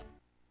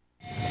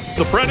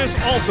The Prentice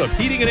Alsop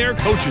Heating and Air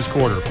Coaches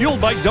Corner, fueled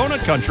by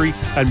Donut Country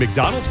and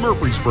McDonald's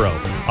Murfreesboro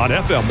on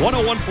FM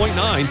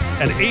 101.9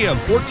 and AM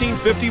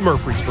 1450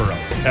 Murfreesboro,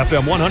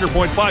 FM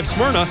 100.5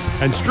 Smyrna,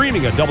 and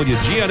streaming at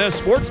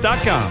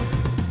WGNSSports.com.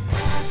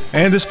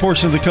 And this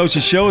portion of the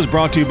Coach's Show is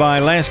brought to you by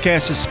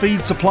Lascassas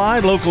Feed Supply,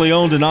 locally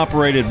owned and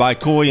operated by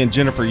Coy and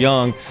Jennifer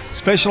Young,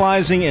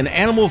 specializing in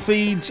animal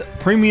feeds,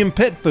 premium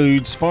pet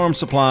foods, farm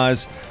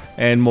supplies,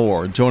 and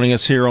more. Joining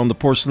us here on the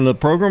portion of the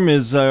program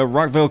is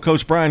Rockville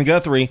coach Brian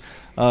Guthrie.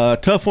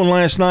 Tough one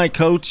last night,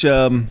 Coach.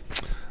 Pretty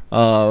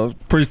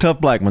tough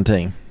Blackman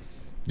team.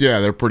 Yeah,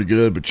 they're pretty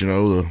good, but,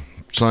 the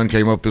sun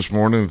came up this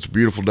morning. It's a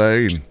beautiful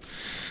day, and,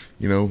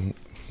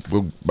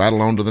 we'll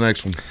battle on to the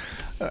next one.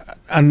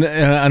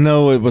 I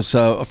know it was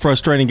a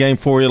frustrating game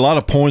for you. A lot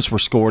of points were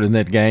scored in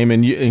that game,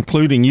 and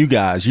including you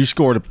guys. You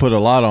scored to put a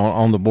lot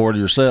on the board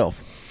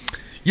yourself.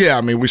 Yeah,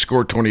 we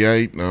scored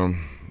 28.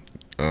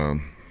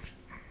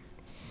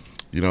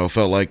 It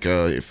felt like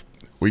if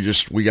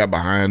we got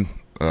behind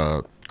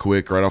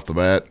quick right off the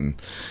bat, and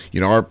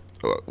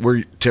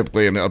we're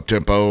typically an up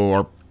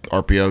tempo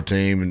RPO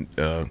team,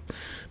 and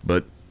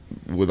but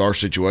with our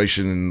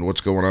situation and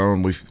what's going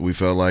on, we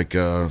felt like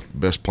the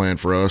best plan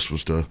for us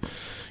was to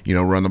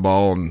run the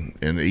ball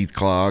and eat the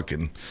clock,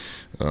 and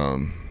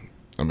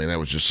that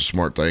was just a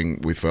smart thing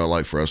we felt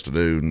like for us to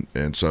do,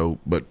 and so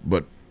but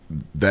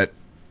that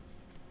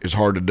is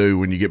hard to do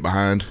when you get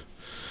behind,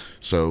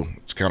 so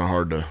it's kind of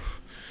hard to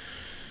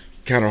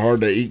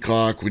eat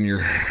clock when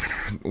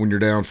you're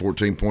down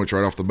 14 points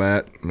right off the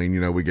bat.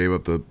 We gave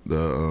up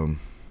the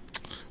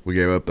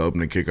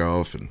opening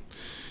kickoff, and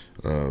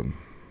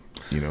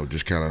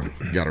just kind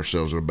of got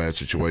ourselves in a bad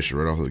situation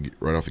right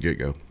off the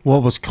get-go.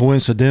 What was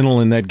coincidental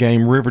in that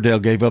game, Riverdale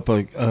gave up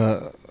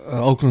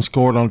Oakland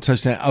scored on a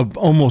touchdown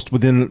almost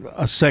within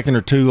a second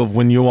or two of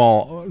when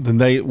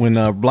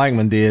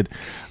Blackman did.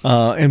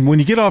 And when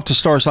you get off to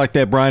starts like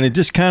that, Brian, it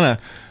just kind of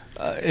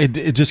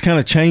it just kind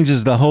of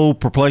changes the whole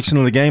perplexion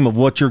of the game of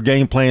what your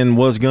game plan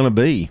was going to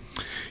be.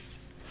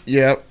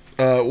 Yeah,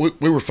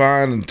 we were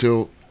fine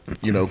until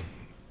we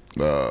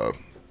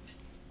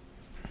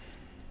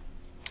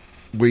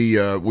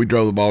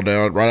drove the ball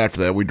down. Right after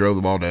that, we drove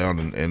the ball down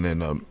and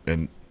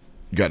then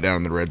got down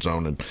in the red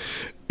zone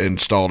and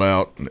stalled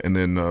out, and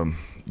then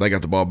they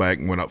got the ball back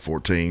and went up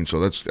 14. So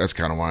that's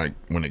kind of why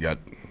when it got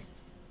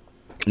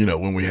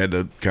when we had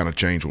to kind of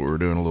change what we were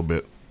doing a little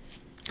bit.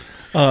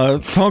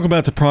 Talk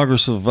about the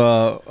progress of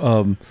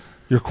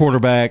your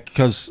quarterback,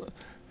 because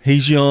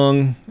he's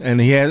young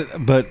and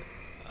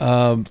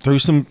through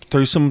some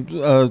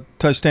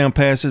touchdown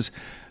passes,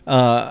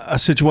 a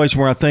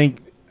situation where I think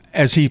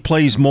as he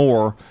plays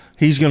more,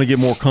 he's going to get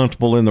more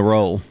comfortable in the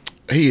role.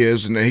 He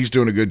is, and he's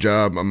doing a good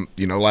job.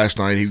 Last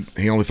night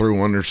he only threw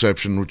one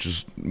interception, which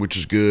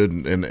is good,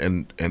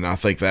 and I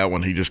think that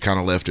one he just kind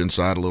of left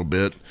inside a little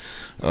bit,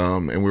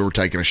 and we were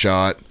taking a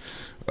shot.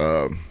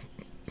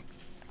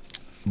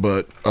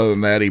 But other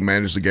than that, he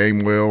managed the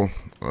game well,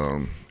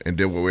 and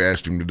did what we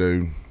asked him to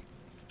do.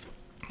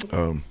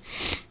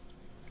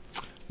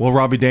 Well,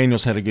 Robbie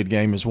Daniels had a good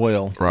game as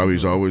well.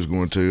 Robbie's always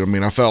going to.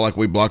 I felt like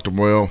we blocked him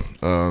well.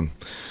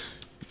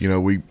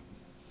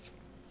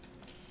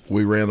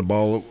 We ran the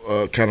ball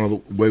kind of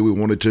the way we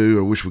wanted to.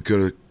 I wish we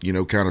could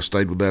have, kind of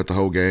stayed with that the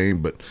whole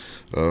game. But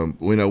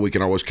we know we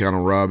can always count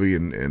on Robbie,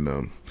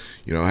 and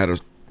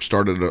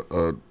started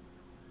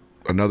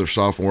another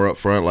sophomore up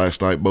front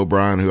last night, Bo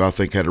Bryan, who I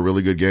think had a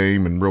really good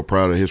game, and real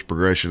proud of his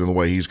progression and the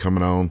way he's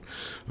coming on.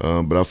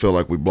 But I feel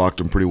like we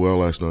blocked him pretty well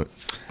last night.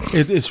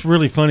 It's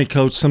really funny,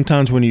 Coach.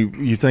 Sometimes when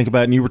you think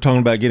about it, and you were talking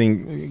about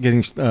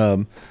getting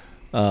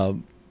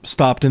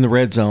stopped in the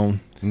red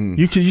zone,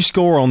 you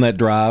score on that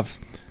drive.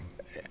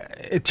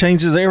 It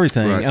changes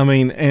everything.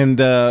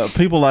 Right.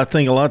 People, I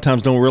think, a lot of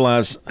times don't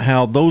realize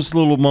how those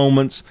little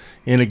moments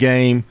in a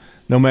game,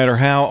 no matter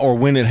how or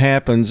when it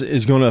happens,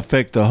 is going to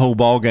affect the whole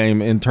ball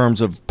game in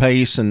terms of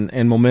pace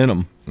and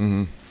momentum.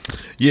 Mm-hmm.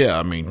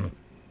 Yeah,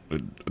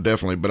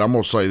 definitely. But I'm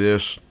going to say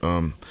this.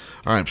 I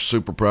am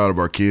super proud of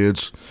our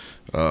kids.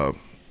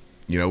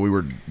 We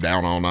were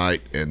down all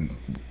night, and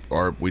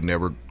we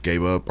never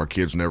gave up. Our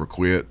kids never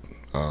quit.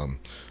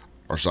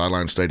 Our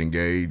sideline stayed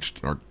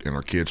engaged, and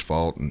our kids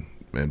fought and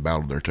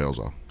battled their tails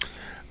off.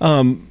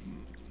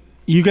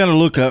 You got to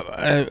look up.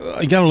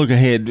 You got to look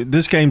ahead.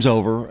 This game's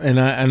over, and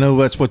I know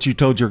that's what you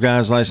told your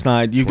guys last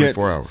night.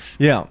 24 hours.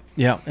 Yeah,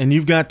 and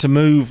you've got to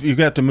move. You've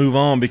got to move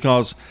on,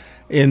 because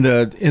in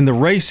the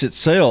race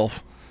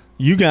itself,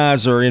 you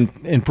guys are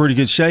in pretty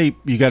good shape.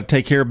 You got to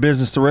take care of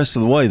business the rest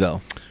of the way,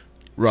 though.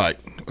 Right.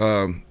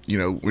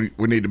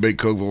 We need to beat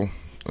Cookeville.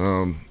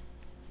 Not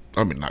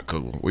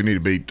Cookeville. We need to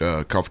beat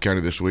Coffee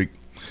County this week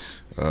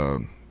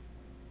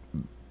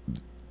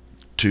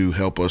to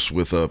help us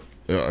with a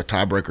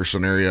tiebreaker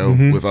scenario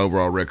with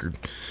overall record.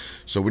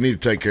 So we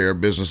need to take care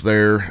of business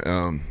there,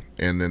 and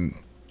then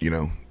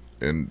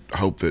and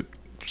hope that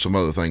some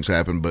other things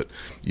happen. But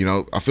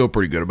I feel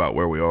pretty good about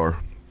where we are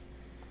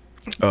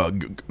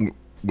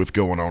with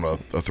going on a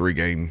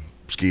 3-game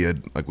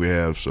skid like we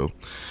have. So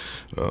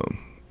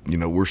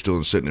we're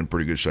still sitting in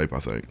pretty good shape, I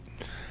think.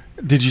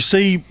 Did you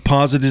see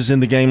positives in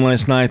the game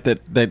last night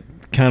that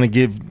kind of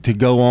give to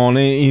go on?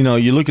 You know,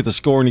 you look at the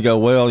score and you go,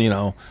 well, you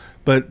know,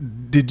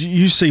 but did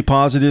you see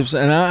positives?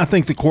 And I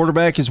think the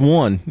quarterback is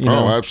one. You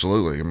know? Oh,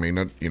 absolutely. I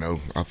mean, you know,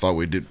 I thought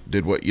we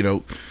did what, you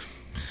know,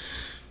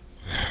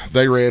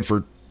 they ran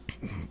for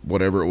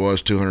whatever it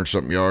was,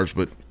 200-something yards,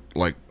 but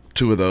like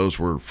 2 of those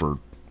were for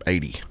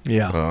 80.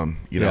 Yeah.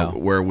 You know,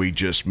 where we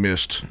just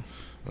missed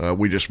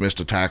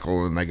a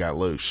tackle and they got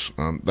loose.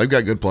 They've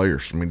got good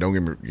players. I mean, don't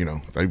get me, you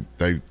know,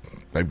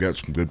 they've got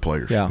some good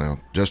players. Yeah. Now,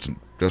 Justin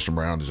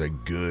Brown is a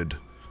good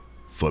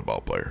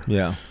football player.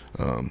 Yeah.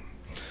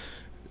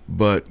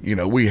 But, you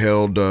know, we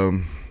held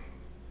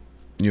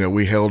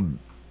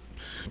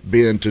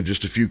Ben to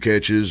just a few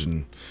catches,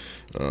 and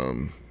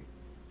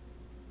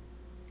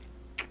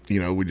you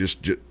know, we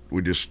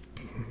just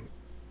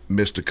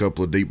missed a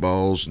couple of deep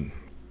balls, and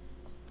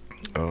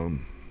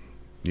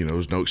you know,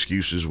 there's no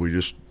excuses. We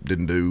just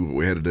didn't do what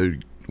we had to do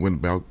to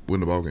win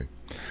the ball game.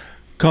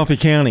 Coffee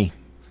County.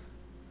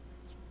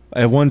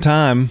 At one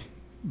time,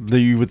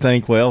 you would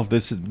think, well,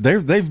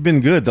 they've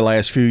been good the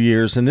last few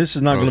years, and this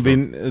is not going to be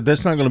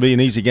that's not going to be an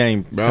easy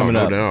game coming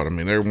up. No doubt. I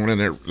mean, they're one in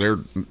there.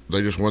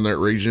 They just won that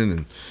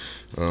region,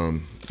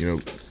 and you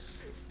know,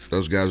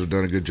 those guys have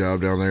done a good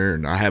job down there.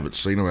 And I haven't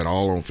seen them at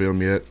all on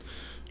film yet.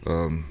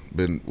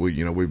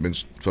 We've been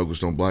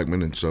focused on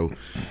Blackman, and so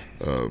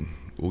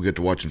we'll get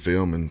to watching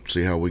film and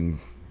see how we can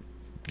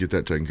get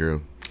that taken care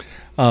of.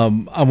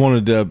 I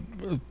wanted to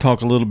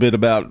talk a little bit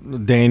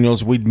about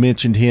Daniels. We'd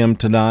mentioned him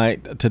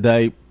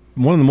today.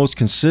 One of the most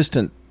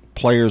consistent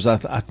players I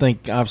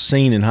think I've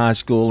seen in high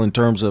school in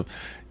terms of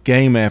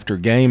game after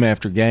game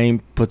after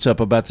game, puts up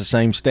about the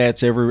same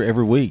stats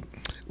every week.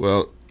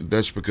 Well,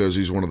 that's because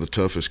he's one of the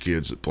toughest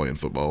kids that play in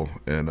football,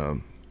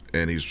 and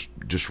he's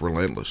just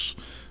relentless.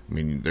 I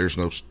mean,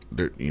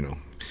 you know,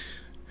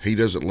 he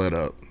doesn't let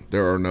up.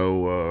 There are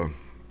no,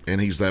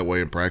 and he's that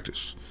way in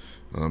practice.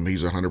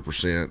 He's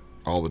 100%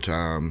 all the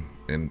time,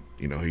 and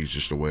you know, he's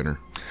just a winner.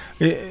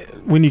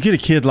 When you get a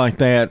kid like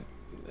that,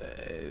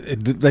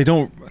 they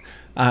don't.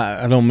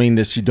 I don't mean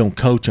this. You don't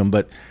coach them,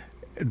 but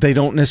they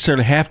don't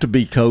necessarily have to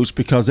be coached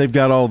because they've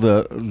got all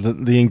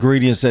the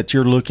ingredients that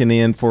you're looking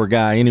in for a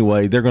guy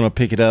anyway. They're going to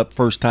pick it up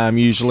first time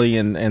usually,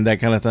 and that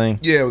kind of thing.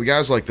 Yeah, with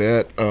guys like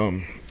that,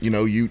 you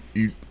know, you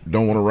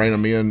don't want to rein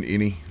them in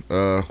any,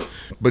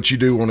 but you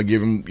do want to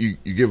give him you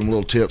give him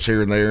little tips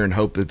here and there and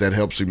hope that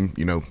helps him,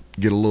 you know,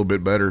 get a little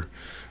bit better.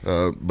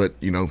 But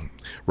you know,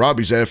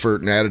 Robbie's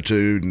effort and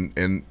attitude,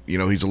 and you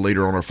know, he's a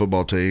leader on our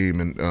football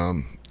team,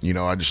 and you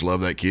know, I just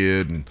love that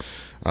kid, and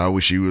I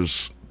wish he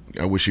was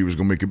going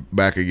to make it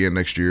back again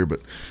next year.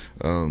 But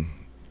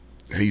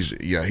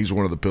he's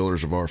one of the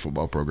pillars of our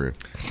football program.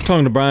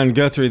 Talking to Brian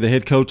Guthrie, the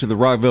head coach of the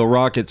Rockville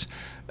Rockets,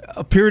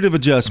 a period of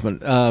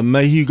adjustment.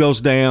 Mayhew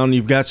goes down.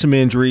 You've got some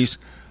injuries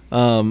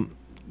on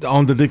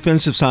the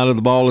defensive side of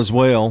the ball as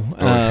well,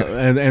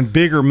 and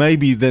bigger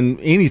maybe than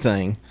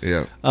anything.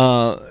 Yeah.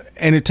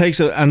 And it takes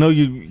I know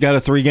you got a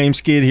 3-game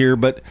skid here,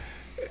 but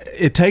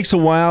it takes a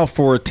while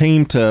for a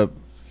team to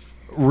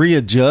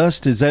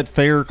readjust. Is that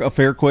a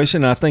fair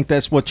question? I think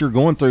that's what you're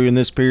going through in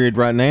this period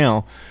right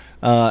now,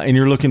 and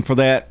you're looking for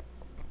that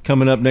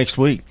coming up next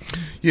week.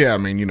 Yeah, I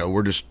mean, you know,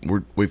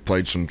 we've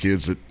played some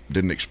kids that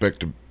didn't expect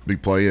to be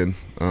playing,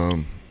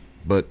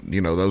 but you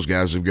know, those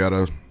guys have got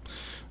to,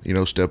 you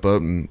know, step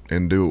up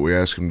and do what we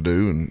ask them to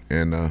do,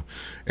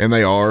 and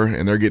they are,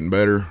 and they're getting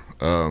better.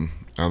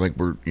 I think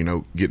we're, you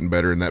know, getting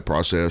better in that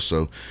process.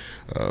 So,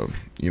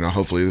 you know,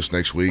 hopefully this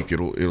next week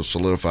it'll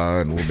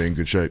solidify and we'll be in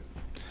good shape.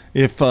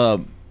 If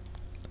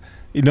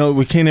you know,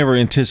 we can't ever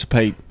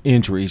anticipate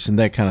injuries and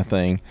that kind of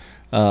thing,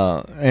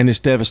 and it's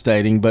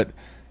devastating. But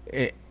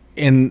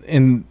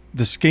in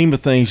the scheme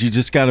of things, you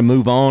just got to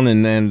move on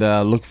and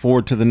look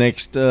forward to the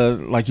next,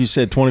 like you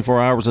said, 24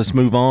 hours. Let's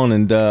move on,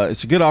 and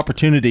it's a good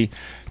opportunity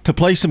to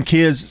play some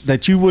kids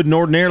that you wouldn't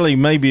ordinarily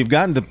maybe have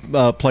gotten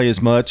to play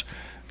as much.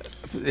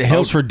 It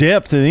helps for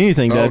depth than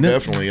anything, doesn't it? Oh,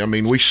 definitely. I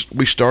mean, we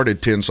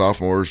started 10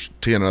 sophomores,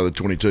 10 out of the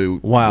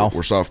 22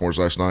 were sophomores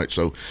last night.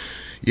 So,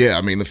 yeah,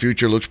 I mean, the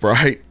future looks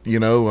bright. You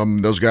know,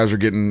 those guys are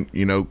getting,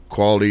 you know,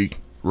 quality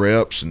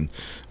reps and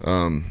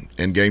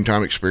game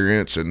time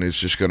experience, and it's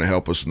just going to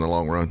help us in the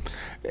long run.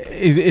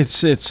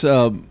 It's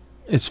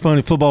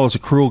funny. Football is a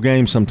cruel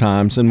game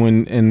sometimes, and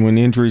when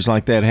injuries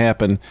like that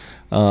happen,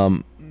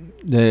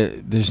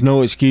 there's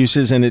no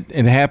excuses, and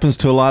it happens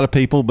to a lot of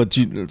people. But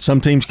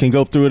some teams can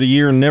go through it a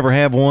year and never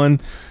have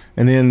one,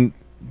 and then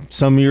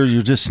some years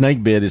you're just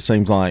snake bit. It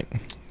seems like.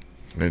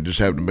 And it just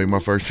happened to be my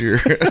first year.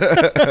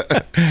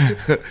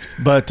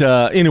 But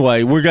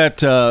anyway, we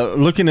got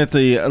looking at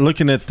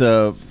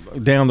the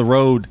down the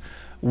road.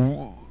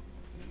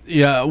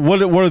 Yeah,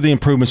 what are the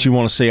improvements you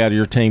want to see out of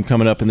your team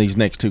coming up in these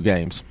next 2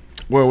 games?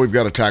 Well, we've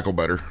got to tackle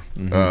better.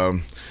 Mm-hmm.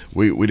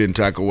 We didn't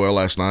tackle well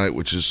last night,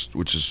 which is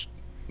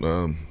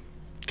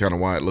kind of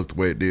why it looked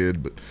the way it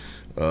did. But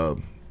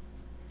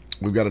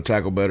we've got to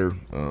tackle better.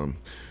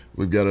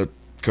 We've got to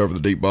cover the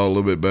deep ball a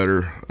little bit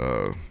better.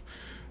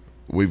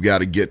 We've got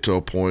to get to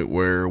a point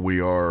where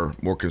we are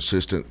more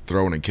consistent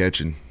throwing and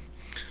catching.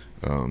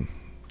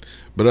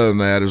 But other than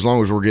that, as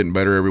long as we're getting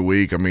better every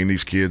week, I mean,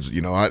 these kids,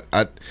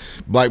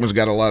 Blackman's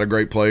got a lot of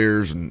great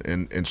players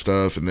and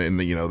stuff, and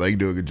they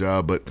do a good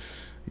job. But,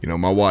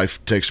 my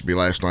wife texted me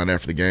last night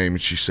after the game,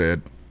 and she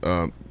said,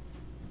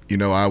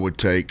 I would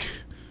take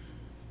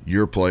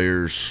your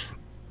players,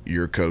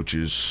 your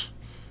coaches,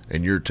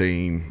 and your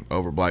team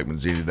over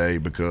Blackman's any day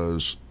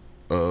because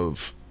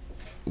of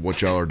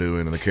what y'all are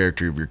doing and the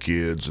character of your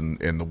kids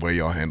and the way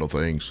y'all handle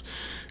things.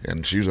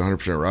 And she was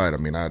 100% right. I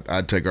mean,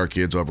 I'd take our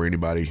kids over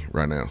anybody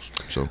right now.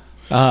 So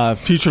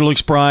future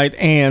looks bright,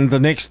 and the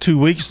next 2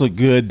 weeks look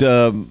good.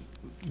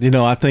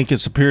 I think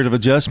it's a period of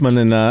adjustment,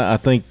 and I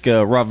think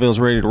Rockville's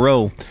ready to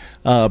roll.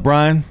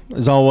 Brian,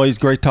 as always,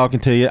 great talking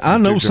to you. I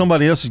know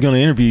somebody else is going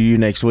to interview you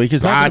next week.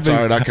 That's all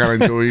right. I kind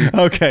of enjoy you.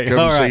 Okay, Come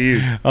all to right. see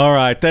you. All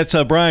right, that's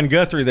Brian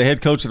Guthrie, the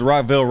head coach of the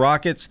Rockville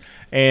Rockets,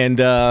 and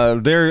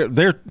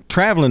they're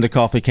traveling to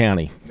Coffee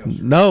County.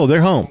 No,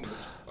 they're home.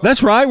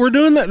 That's right. We're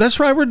doing that. That's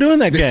right. We're doing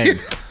that game.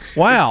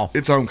 Wow.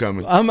 It's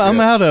homecoming. I'm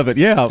out of it.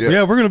 Yeah,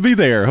 we're going to be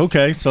there.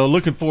 Okay, so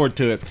looking forward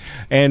to it.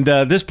 And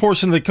this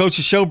portion of the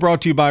Coach's Show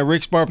brought to you by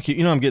Rick's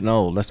Barbecue. I'm getting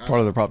old. That's part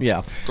of the problem.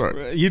 Yeah.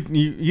 Sorry.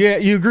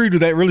 You agreed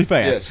with that really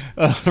fast.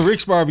 Yes.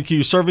 Rick's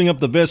Barbecue, serving up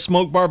the best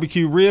smoked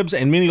barbecue ribs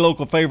and many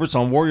local favorites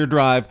on Warrior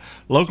Drive,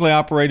 locally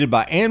operated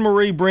by Anne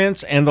Marie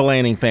Brents and the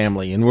Lanning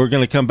family. And we're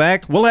going to come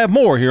back. We'll have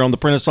more here on the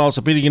Prentice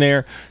Salsa Heating and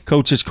Air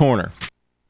Coach's Corner.